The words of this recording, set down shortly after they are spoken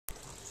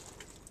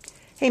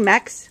Hey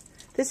Max,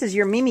 this is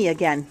your Mimi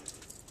again.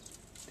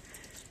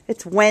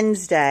 It's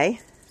Wednesday,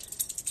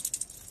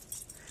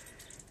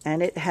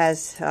 and it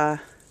has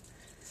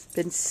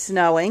been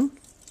snowing. I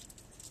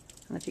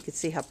don't know if you can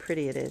see how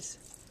pretty it is.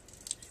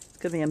 It's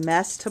going to be a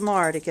mess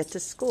tomorrow to get to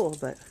school,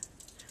 but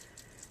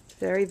it's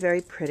very,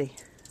 very pretty.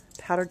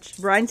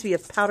 Reminds me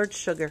of powdered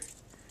sugar.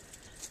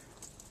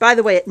 By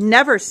the way, it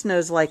never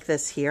snows like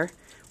this here.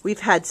 We've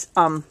had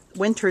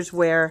winters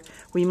where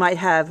we might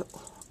have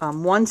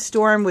one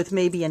storm with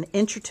maybe an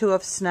inch or two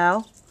of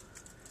snow.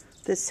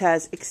 This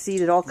has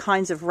exceeded all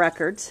kinds of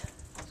records.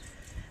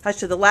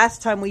 Actually, the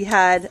last time we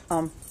had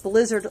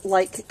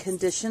blizzard-like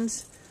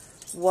conditions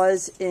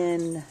was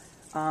in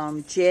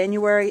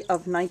January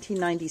of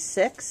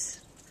 1996.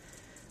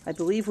 I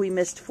believe we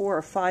missed 4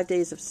 or 5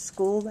 days of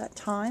school that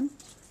time.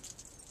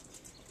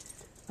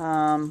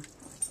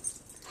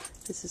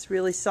 This is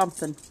really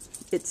something.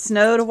 It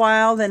snowed a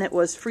while, then it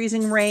was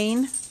freezing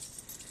rain.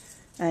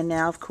 And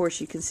now, of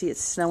course, you can see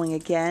it's snowing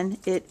again.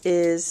 It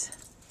is,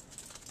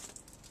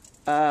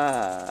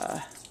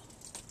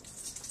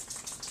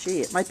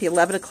 it might be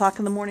 11 o'clock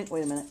in the morning.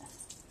 Wait a minute.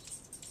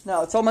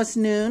 No, it's almost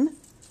noon.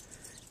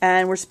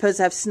 And we're supposed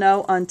to have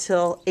snow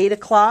until 8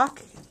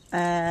 o'clock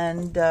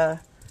and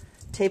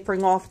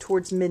tapering off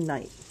towards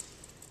midnight.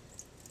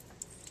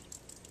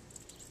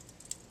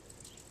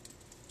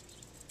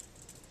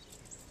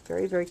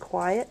 Very, very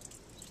quiet.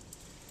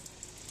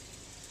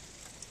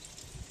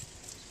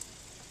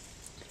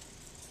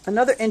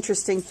 Another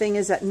interesting thing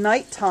is at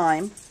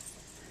nighttime,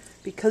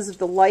 because of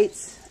the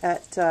lights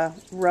at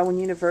Rowan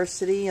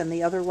University and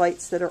the other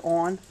lights that are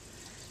on,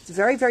 it's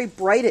very, very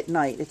bright at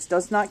night. It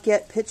does not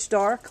get pitch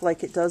dark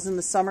like it does in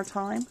the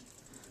summertime.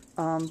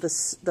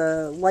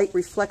 The light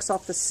reflects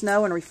off the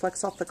snow and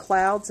reflects off the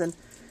clouds and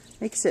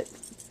makes it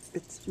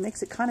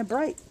kind of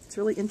bright. It's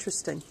really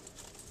interesting.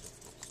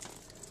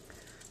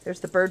 There's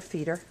the bird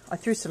feeder. I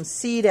threw some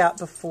seed out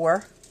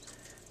before.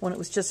 When it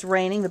was just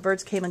raining, the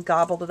birds came and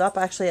gobbled it up.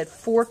 I actually had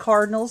 4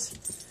 cardinals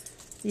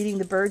eating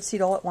the bird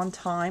seed all at one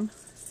time.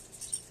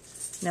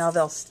 Now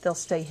they'll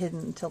stay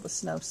hidden until the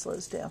snow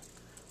slows down.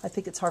 I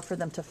think it's hard for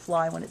them to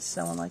fly when it's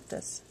snowing like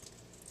this.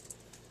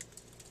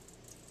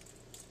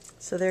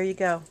 So there you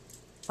go.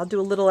 I'll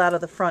do a little out of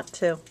the front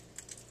too.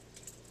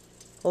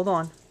 Hold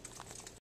on.